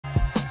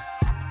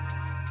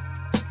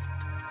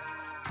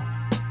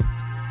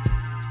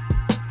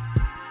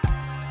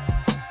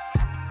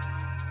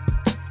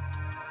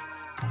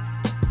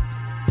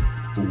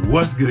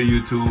What's good,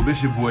 YouTube?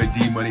 It's your boy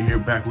D Money here,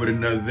 back with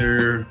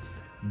another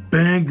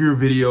banger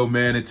video,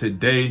 man. And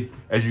today,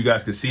 as you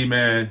guys can see,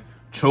 man,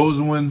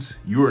 chosen ones,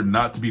 you are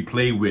not to be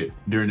played with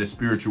during this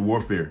spiritual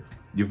warfare.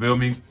 You feel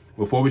me?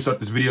 Before we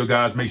start this video,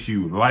 guys, make sure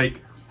you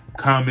like,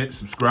 comment,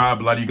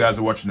 subscribe. A lot of you guys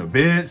are watching the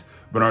vids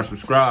but aren't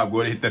subscribed.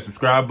 Go ahead and hit that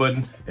subscribe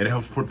button, and it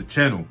helps support the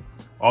channel.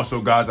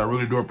 Also, guys, I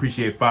really do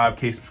appreciate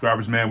 5K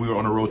subscribers, man. We are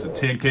on the road to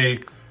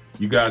 10K.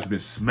 You guys have been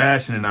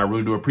smashing, and I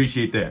really do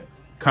appreciate that.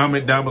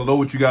 Comment down below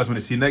what you guys want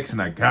to see next, and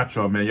I got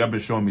y'all, man. Y'all been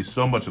showing me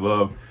so much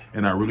love,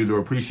 and I really do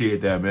appreciate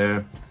that,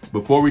 man.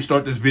 Before we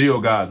start this video,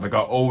 guys, like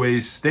I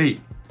always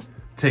state,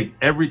 take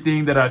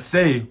everything that I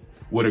say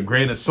with a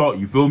grain of salt.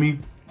 You feel me?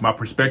 My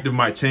perspective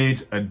might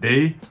change a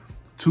day,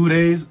 2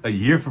 days, a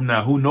year from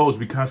now. Who knows?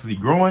 We constantly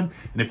growing,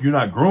 and if you're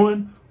not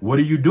growing, what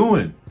are you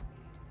doing?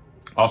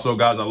 Also,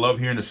 guys, I love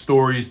hearing the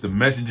stories, the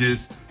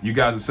messages. You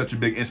guys are such a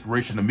big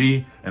inspiration to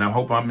me, and I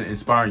hope I'm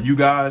inspiring you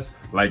guys.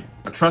 Like,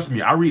 trust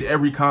me, I read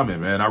every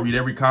comment, man. I read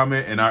every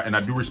comment, and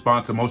I do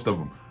respond to most of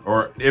them,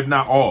 or if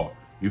not all.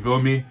 You feel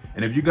me?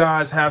 And if you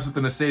guys have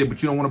something to say,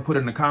 but you don't want to put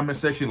it in the comment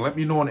section, let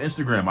me know on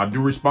Instagram. I do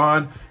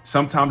respond.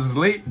 Sometimes it's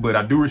late, but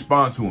I do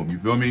respond to them. You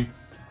feel me?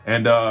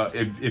 And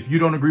if you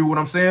don't agree with what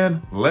I'm saying,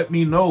 let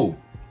me know.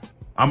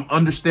 I'm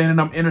understanding.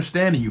 I'm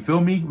understanding. You feel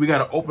me? We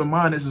got an open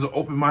mind. This is an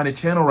open-minded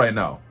channel right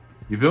now.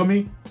 You feel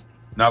me?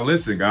 Now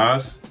listen,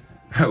 guys,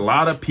 a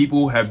lot of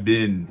people have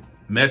been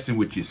messing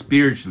with you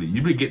spiritually.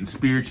 You've been getting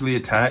spiritually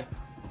attacked.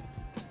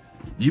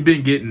 You've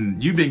been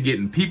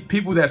getting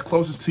people that's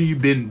closest to you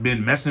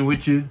been messing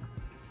with you.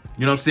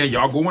 You know what I'm saying?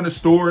 Y'all go in the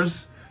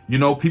stores, you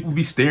know, people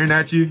be staring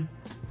at you.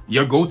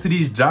 Y'all go to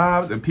these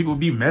jobs and people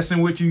be messing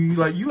with you. You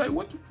like,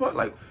 what the fuck?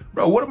 Like,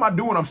 bro, what am I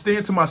doing? I'm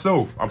staying to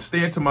myself. I'm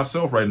staying to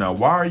myself right now.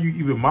 Why are you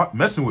even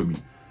messing with me?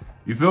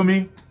 You feel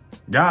me?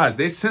 Guys,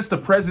 they sense the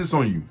presence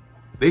on you.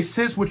 They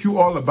sense what you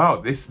all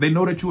about. They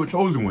know that you're a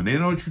chosen one. They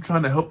know that you're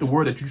trying to help the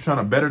world, that you're trying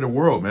to better the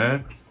world,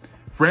 man.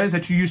 Friends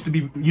that you used to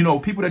be, you know,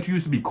 people that you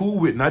used to be cool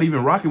with, not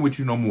even rocking with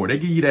you no more. They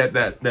give you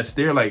that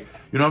stare like,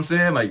 you know what I'm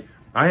saying? Like,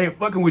 I ain't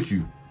fucking with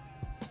you.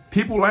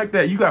 People like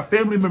that. You got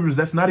family members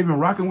that's not even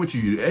rocking with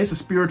you. It's a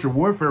spiritual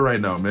warfare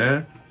right now,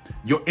 man.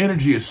 Your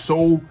energy is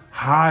so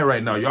high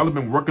right now. Y'all have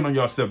been working on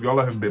yourself.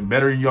 Y'all have been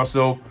bettering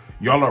yourself.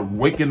 Y'all are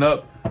waking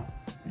up,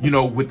 you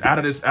know, out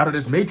of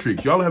this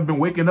matrix. Y'all have been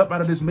waking up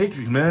out of this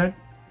matrix, man.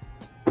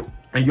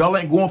 And y'all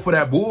ain't going for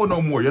that bull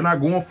no more. You're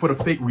not going for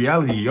the fake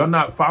reality. You're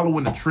not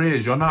following the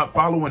trends. You're not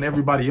following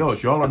everybody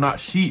else. Y'all are not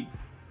sheep.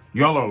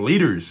 Y'all are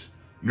leaders.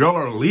 Y'all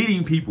are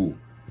leading people.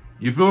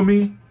 You feel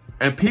me?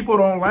 And people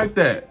don't like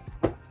that.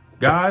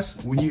 Guys,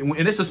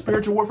 when it's a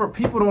spiritual warfare,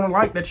 people don't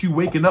like that you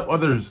waking up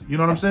others. You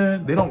know what I'm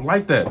saying? They don't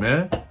like that,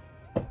 man.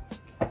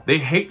 They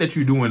hate that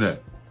you're doing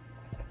that.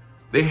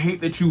 They hate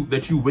that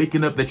you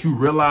waking up, that you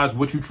realize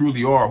what you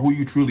truly are, who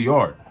you truly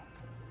are.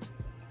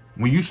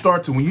 When you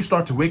start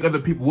to wake other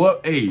people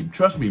up, hey,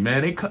 trust me,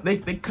 man, they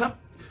come.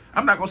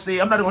 I'm not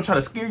gonna try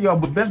to scare y'all,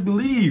 but best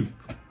believe,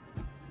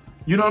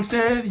 you know what I'm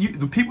saying?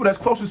 The people that's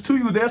closest to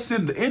you,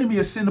 the enemy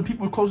is sending the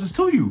people closest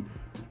to you.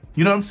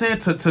 You know what I'm saying?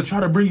 To try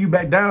to bring you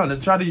back down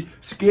and try to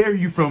scare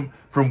you from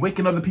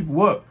waking other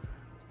people up,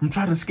 from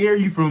trying to scare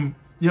you from,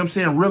 you know what I'm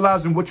saying,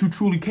 realizing what you're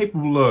truly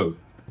capable of.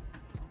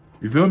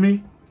 You feel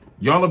me?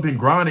 Y'all have been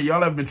grinding.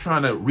 Y'all have been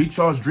trying to reach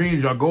y'all's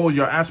dreams, your goals,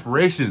 your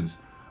aspirations.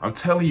 I'm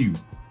telling you.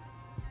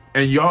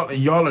 And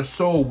y'all are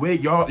so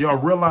awake. Y'all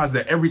realize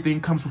that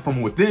everything comes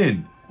from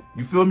within.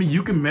 You feel me?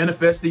 You can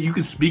manifest it. You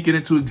can speak it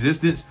into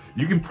existence.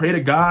 You can pray to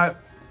God.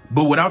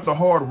 But without the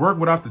hard work,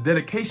 without the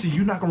dedication,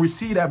 you're not going to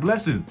receive that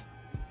blessing.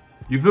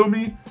 You feel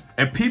me?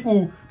 And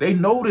people, they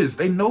notice.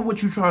 They know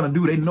what you're trying to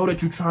do. They know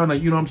that you're trying to,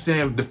 you know what I'm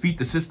saying, defeat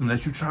the system.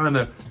 That you're trying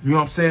to, you know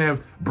what I'm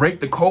saying,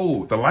 break the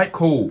code, the light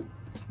code.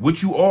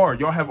 What you are.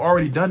 Y'all have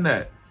already done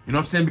that. You know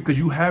what I'm saying? Because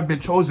you have been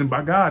chosen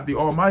by God, the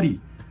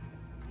Almighty.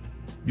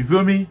 You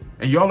feel me?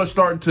 And y'all are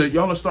starting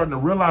to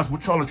realize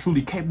what y'all are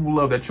truly capable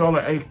of, that y'all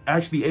are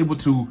actually able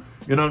to,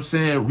 you know what I'm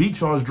saying,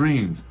 reach y'all's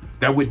dreams.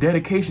 That with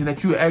dedication,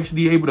 that you're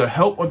actually able to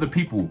help other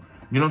people.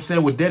 You know what I'm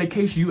saying? With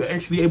dedication, you're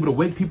actually able to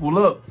wake people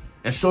up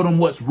and show them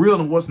what's real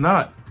and what's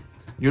not.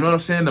 You know what I'm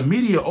saying? The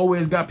media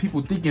always got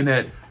people thinking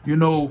that, you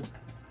know,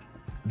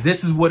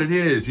 this is what it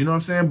is. You know what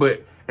I'm saying?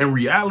 But in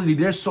reality,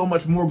 there's so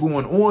much more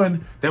going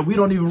on that we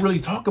don't even really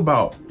talk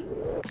about.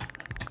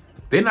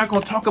 They're not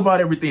going to talk about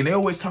everything. They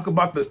always talk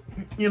about the,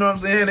 you know what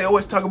I'm saying? They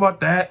always talk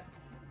about that.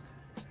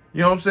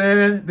 You know what I'm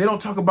saying? They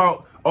don't talk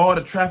about all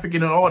the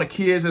trafficking and all the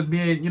kids that's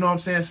being, you know what I'm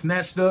saying,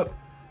 snatched up.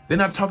 They're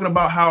not talking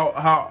about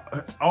how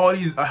all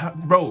these,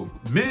 bro,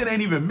 men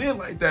ain't even men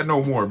like that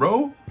no more,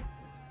 bro.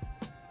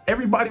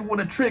 Everybody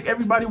want to trick.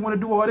 Everybody want to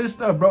do all this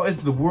stuff, bro.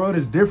 The world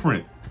is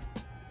different.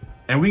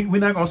 And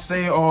we're not going to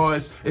say, oh,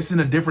 it's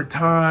in a different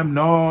time.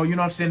 No, you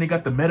know what I'm saying? They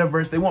got the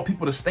metaverse. They want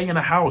people to stay in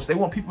the house. They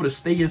want people to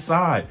stay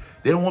inside.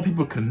 They don't want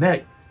people to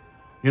connect,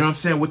 you know what I'm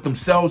saying, with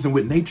themselves and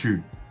with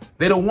nature.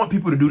 They don't want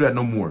people to do that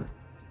no more.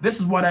 This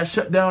is why that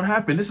shutdown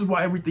happened. This is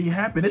why everything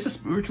happened. It's a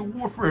spiritual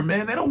warfare,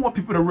 man. They don't want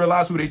people to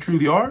realize who they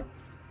truly are.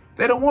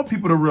 They don't want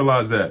people to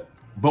realize that.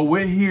 But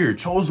we're here,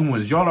 chosen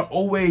ones. Y'all are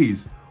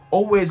always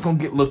always gonna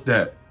get looked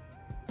at.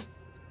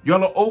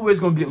 Y'all are always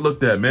gonna get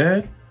looked at,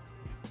 man.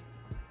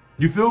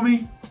 You feel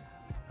me?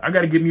 I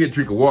gotta get me a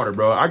drink of water,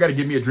 bro. I gotta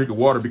get me a drink of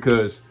water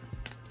because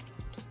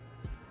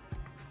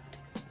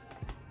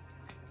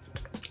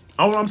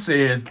all I'm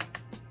saying,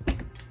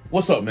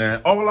 what's up,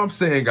 man? All I'm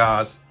saying,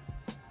 guys,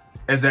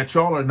 is that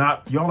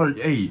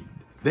hey,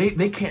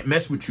 they can't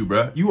mess with you,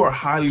 bro. You are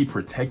highly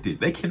protected.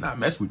 They cannot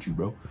mess with you,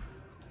 bro.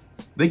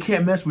 They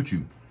can't mess with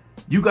you.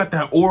 You got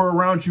that aura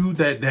around you,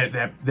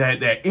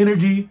 that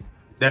energy,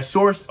 that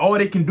source. All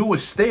they can do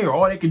is stare.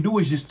 All they can do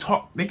is just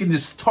talk. They can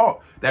just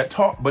talk that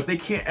talk, but they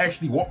can't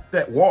actually walk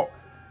that walk.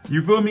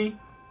 You feel me?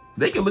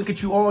 They can look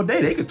at you all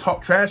day. They can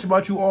talk trash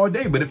about you all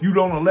day. But if you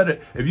don't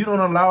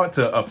allow it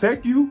to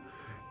affect you,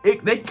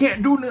 they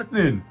can't do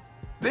nothing.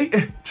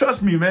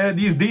 Trust me, man.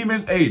 These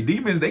demons,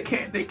 they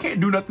can't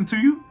do nothing to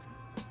you.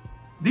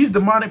 These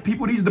demonic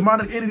people, these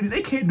demonic entities,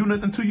 they can't do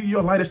nothing to you.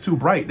 Your light is too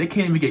bright. They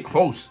can't even get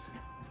close.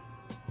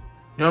 You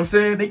know what I'm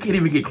saying? They can't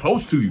even get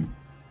close to you.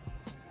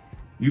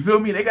 You feel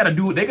me? They gotta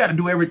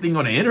do everything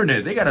on the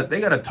internet. They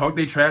gotta talk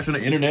their trash on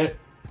the internet.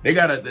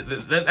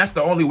 That's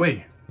the only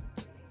way.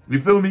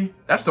 You feel me?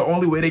 That's the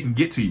only way they can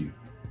get to you.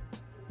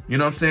 You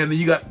know what I'm saying? Then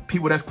you got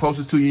people that's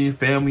closest to you, your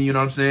family, you know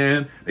what I'm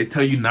saying? They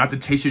tell you not to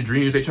chase your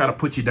dreams. They try to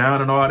put you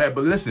down and all that.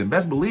 But listen,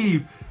 best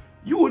believe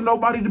you are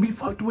nobody to be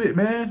fucked with,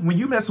 man. When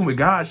you messing with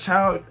God's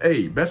child,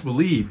 hey, best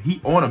believe he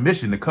on a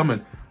mission to come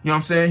and, you know what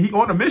I'm saying? He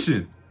on a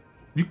mission.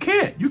 You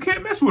can't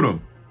mess with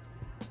him.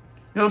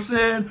 You know what I'm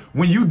saying?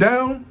 When you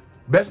down,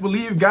 best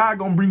believe God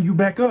gonna bring you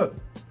back up.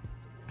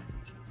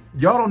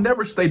 Y'all don't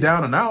never stay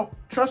down and out.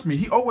 Trust me,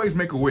 he always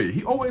make a way.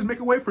 He always make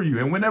a way for you.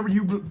 And whenever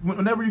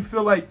you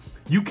feel like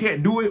you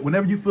can't do it,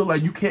 whenever you feel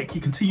like you can't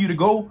continue to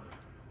go,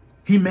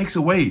 he makes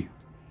a way.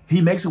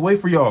 He makes a way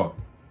for y'all.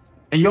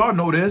 And y'all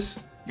know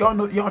this. Y'all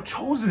know y'all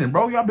chosen,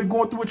 bro. Y'all been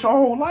going through it your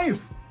whole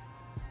life.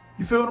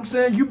 You feel what I'm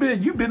saying? You've been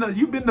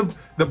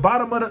the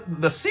bottom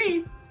of the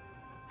sea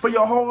for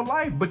your whole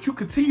life, but you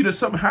continue to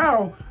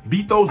somehow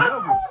beat those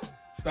levels.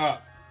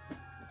 Stop.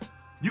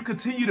 You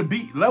continue to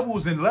beat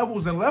levels and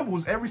levels and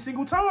levels every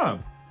single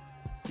time.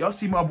 Y'all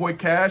see my boy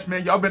Cash,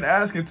 man. Y'all been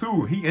asking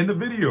too. He in the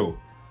video.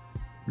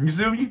 You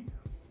see me?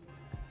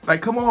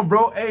 Like, come on,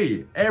 bro.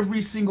 Hey,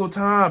 every single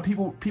time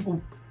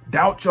people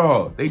doubt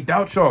y'all. They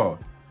doubt y'all.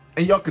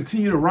 And y'all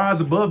continue to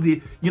rise above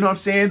the, you know what I'm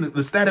saying,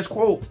 the status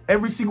quo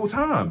every single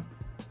time.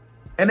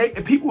 And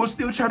people are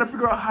still trying to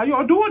figure out how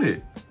y'all doing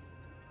it.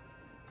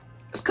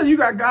 It's because you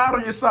got God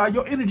on your side.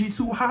 Your energy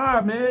too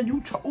high, man.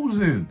 You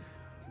chosen.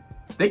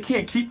 They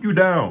can't keep you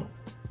down.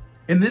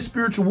 In this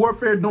spiritual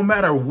warfare, no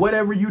matter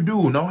whatever you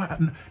do,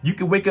 you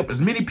can wake up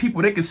as many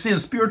people. They can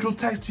send spiritual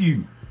texts to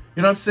you.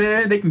 You know what I'm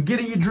saying? They can get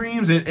in your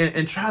dreams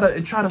and try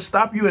to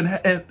stop you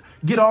and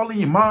get all in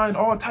your mind,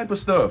 all type of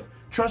stuff.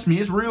 Trust me,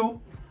 it's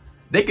real.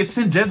 They can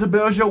send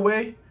Jezebels your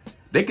way.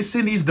 They can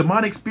send these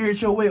demonic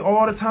spirits your way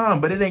all the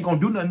time, but it ain't gonna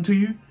do nothing to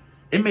you.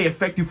 It may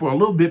affect you for a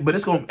little bit, but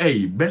it's gonna,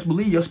 hey, best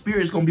believe your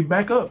spirit's gonna be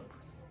back up.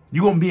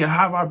 You're gonna be in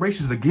high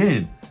vibrations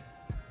again.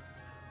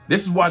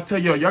 This is why I tell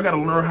y'all gotta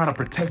learn how to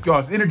protect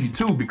y'all's energy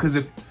too, because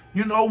if,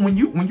 you know, when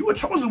you were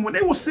chosen, when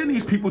they will send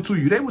these people to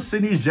you, they will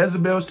send these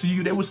Jezebels to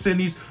you, they will send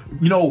these,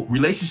 you know,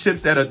 relationships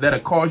that'll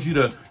cause you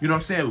to, you know what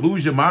I'm saying,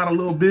 lose your mind a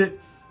little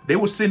bit. They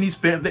will send these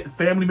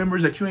family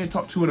members that you ain't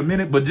talked to in a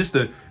minute, but just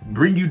to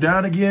bring you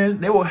down again.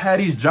 They will have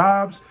these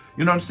jobs,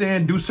 you know what I'm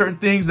saying, do certain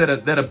things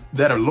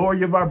that'll lower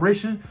your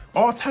vibration,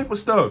 all type of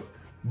stuff.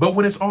 But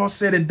when it's all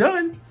said and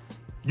done,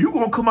 you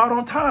gonna come out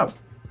on top.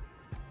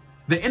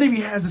 The enemy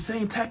has the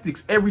same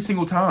tactics every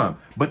single time,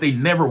 but they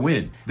never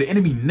win. The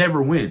enemy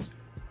never wins.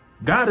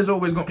 God is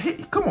always gonna,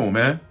 hey, come on,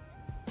 man.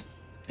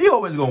 He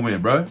always gonna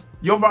win, bro.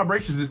 Your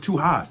vibrations is too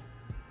high.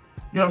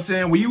 You know what I'm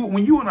saying?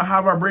 When you in a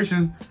high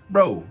vibrations,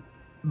 bro,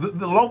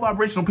 the low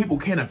vibrational people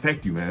can't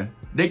affect you, man.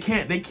 They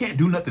can't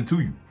do nothing to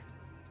you. You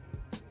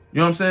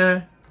know what I'm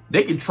saying?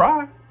 They can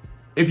try.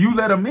 If you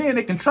let them in,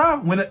 they can try.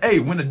 When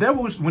the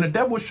devil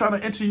is trying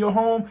to enter your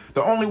home,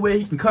 the only way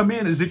he can come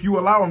in is if you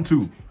allow him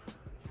to.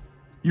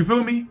 You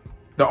feel me?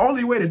 The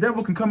only way the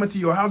devil can come into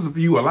your house is if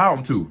you allow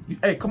him to.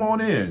 Hey, come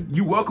on in.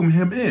 You welcome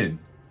him in.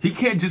 He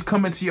can't just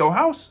come into your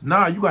house.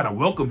 Nah, you gotta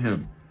welcome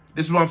him.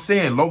 This is what I'm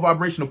saying. Low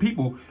vibrational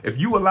people, if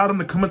you allow them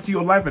to come into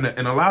your life and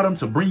allow them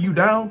to bring you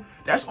down,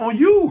 that's on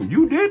you.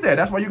 You did that.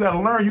 That's why you got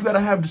to learn. You got to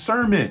have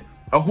discernment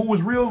of who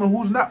is real and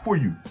who's not for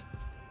you.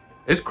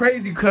 It's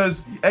crazy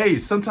because, hey,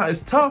 sometimes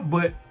it's tough,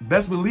 but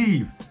best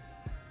believe,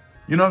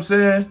 you know what I'm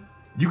saying?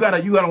 You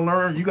gotta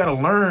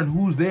learn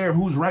who's there,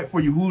 who's right for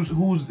you,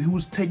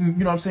 who's taking, you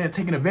know what I'm saying,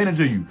 taking advantage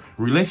of you,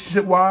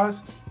 relationship wise,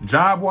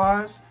 job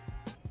wise,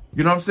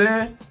 you know what I'm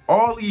saying?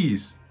 All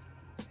these.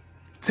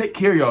 Take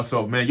care of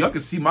yourself, man. Y'all can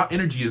see my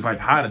energy is like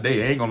high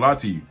today. I ain't gonna lie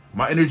to you.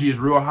 My energy is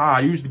real high.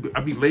 I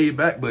be laid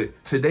back,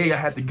 but today I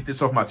had to get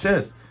this off my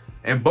chest.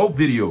 And both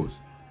videos.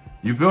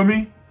 You feel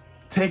me?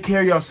 Take care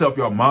of yourself,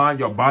 your mind,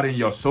 your body, and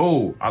your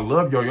soul. I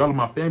love y'all. Y'all are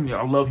my family.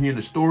 I love hearing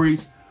the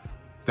stories,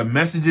 the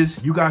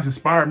messages. You guys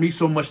inspire me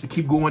so much to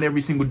keep going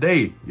every single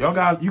day.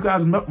 You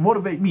guys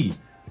motivate me.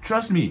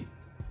 Trust me.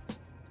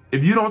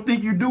 If you don't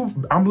think you do,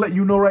 I'm letting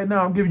you know right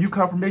now. I'm giving you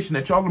confirmation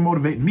that y'all are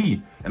motivating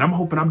me. And I'm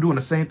hoping I'm doing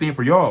the same thing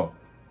for y'all.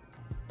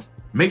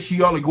 Make sure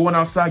y'all are going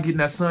outside, getting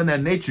that sun,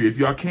 that nature. If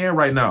y'all can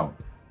right now.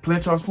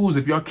 Plant y'all's foods.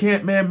 If y'all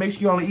can't, man, make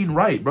sure y'all are eating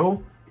right,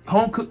 bro.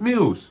 Home cooked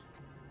meals.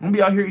 I'm gonna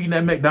be out here eating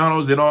that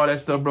McDonald's and all that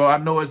stuff, bro. I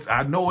know it's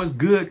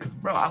good, because,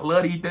 bro, I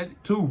love to eat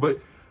that too. But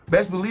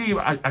best believe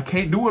I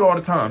can't do it all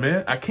the time,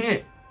 man. I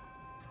can't.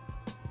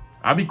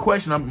 I be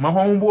questioning my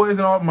homeboys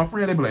and all my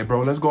friends. They be like,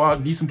 bro, let's go out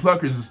and eat some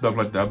pluckers and stuff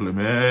like that. I be like,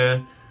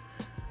 man,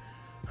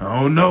 I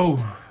don't know.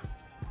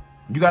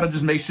 You gotta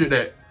just make sure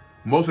that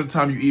most of the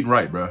time you eating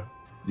right, bro.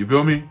 You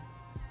feel me?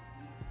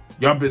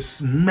 Y'all been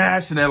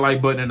smashing that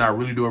like button, and I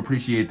really do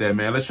appreciate that,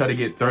 man. Let's try to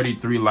get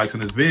 33 likes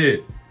on this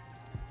vid.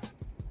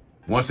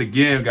 Once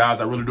again,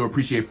 guys, I really do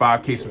appreciate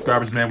 5K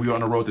subscribers, man. We are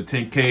on the road to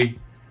 10K.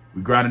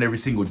 We grinding every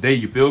single day,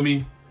 you feel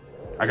me?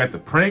 I got the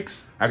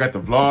pranks, I got the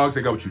vlogs,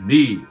 I got what you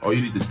need. All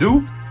you need to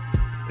do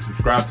is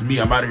subscribe to me.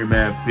 I'm out of here,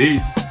 man.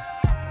 Peace.